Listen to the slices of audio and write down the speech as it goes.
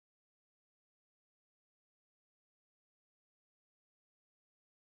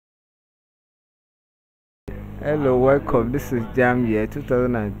Hello, welcome. This is JAMB here,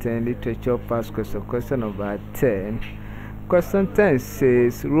 2010 Literature Past question number 10. Question 10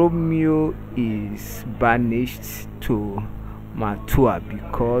 says Romeo is banished to Mantua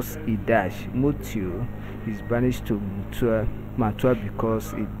because he dash. Mutu is banished to Mantua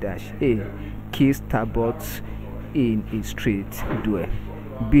because he dash. A. Kills Tybalt in a street duel.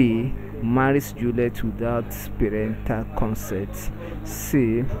 B. Marries Juliet without parental consent.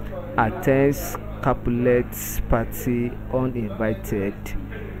 C. Attends Capulet's party uninvited.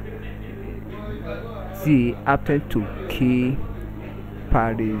 D. Happened to kill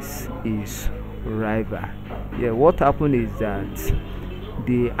Paris his rival. Yeah, what happened is that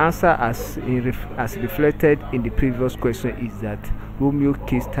the answer as reflected in the previous question is that Romeo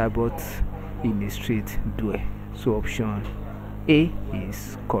kills Tybalt in a street duel. So option A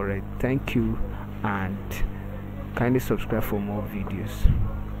is correct. Thank you and kindly subscribe for more videos.